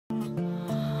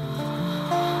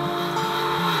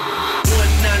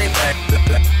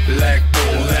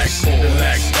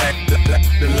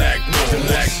the black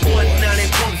boys. 190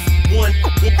 proof.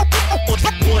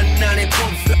 190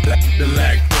 proof. The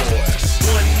black boys.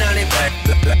 190 black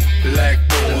boys. The black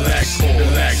boys. The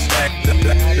black boys.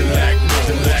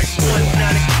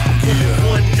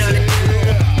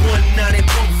 190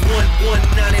 proof.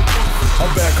 190 proof. I'm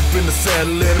back up in the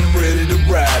saddle and I'm ready to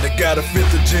ride. I got a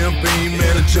fifth of Jim Beam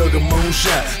and a jug of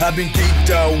moonshine. I've been geeked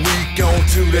all week on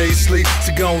 2 days sleep,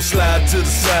 so gon' slide to the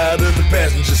side of the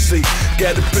passenger seat.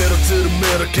 Got the pedal to the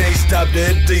metal, can't stop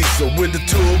that diesel. With the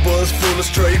tour bus full of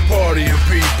straight partying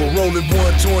people. Rolling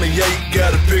 128,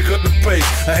 gotta pick up the pace.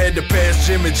 I had to pass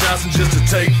Jimmy Johnson just to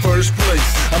take first place.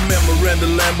 I met Miranda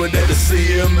Lambert at the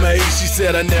CMA. She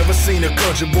said I never seen a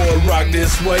country boy rock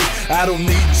this way. I don't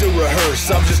need to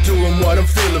rehearse, I'm just doing what I'm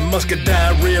feeling.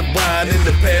 Muscadine, red wine in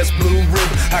the past blue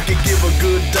river. I can give a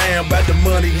good damn about the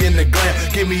money in the glam.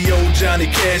 Give me old Johnny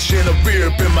Cash and a beer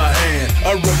up in my hand.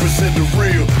 I represent the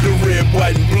real, the red,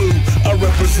 white, and blue. I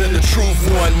represent the truth,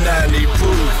 190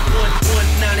 proof.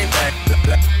 190 black boys. The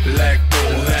black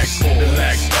boys.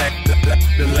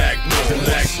 The black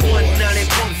boys. 190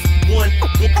 proof.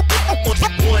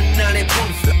 190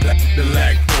 proof. The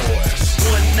black boys.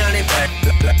 190 black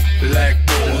boys. The black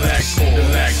boys.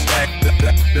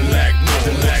 The black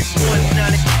boys.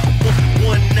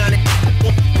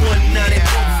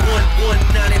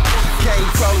 190 proof. Came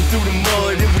crawling through the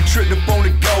mud and we tripped up on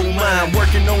the gold mine.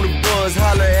 Working on the buzz,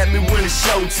 holler at me when it's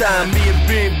showtime. Me and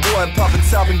Big Boy pop a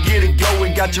top and get it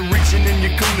going. Got you reaching in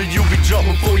your cooler, you'll be drunk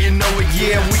before you know it.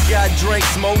 Yeah, we got drink,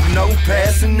 smoke, no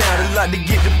passing out. I like to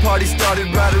get the party started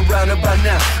right around about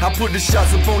now. I put the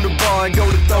shots up on the bar and go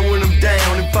to throwing them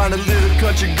down. And find a little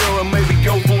country girl and maybe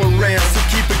go for a round. So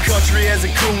keep it country as a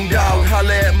coon dog.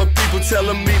 Holler at my people, tell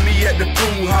them meet me at the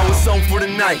pool. How it's on for the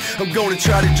night. I'm gonna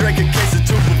try to drink a case or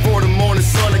two before the morning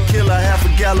sun. I kill a half a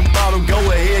gallon bottle, go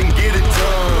ahead and get it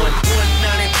done.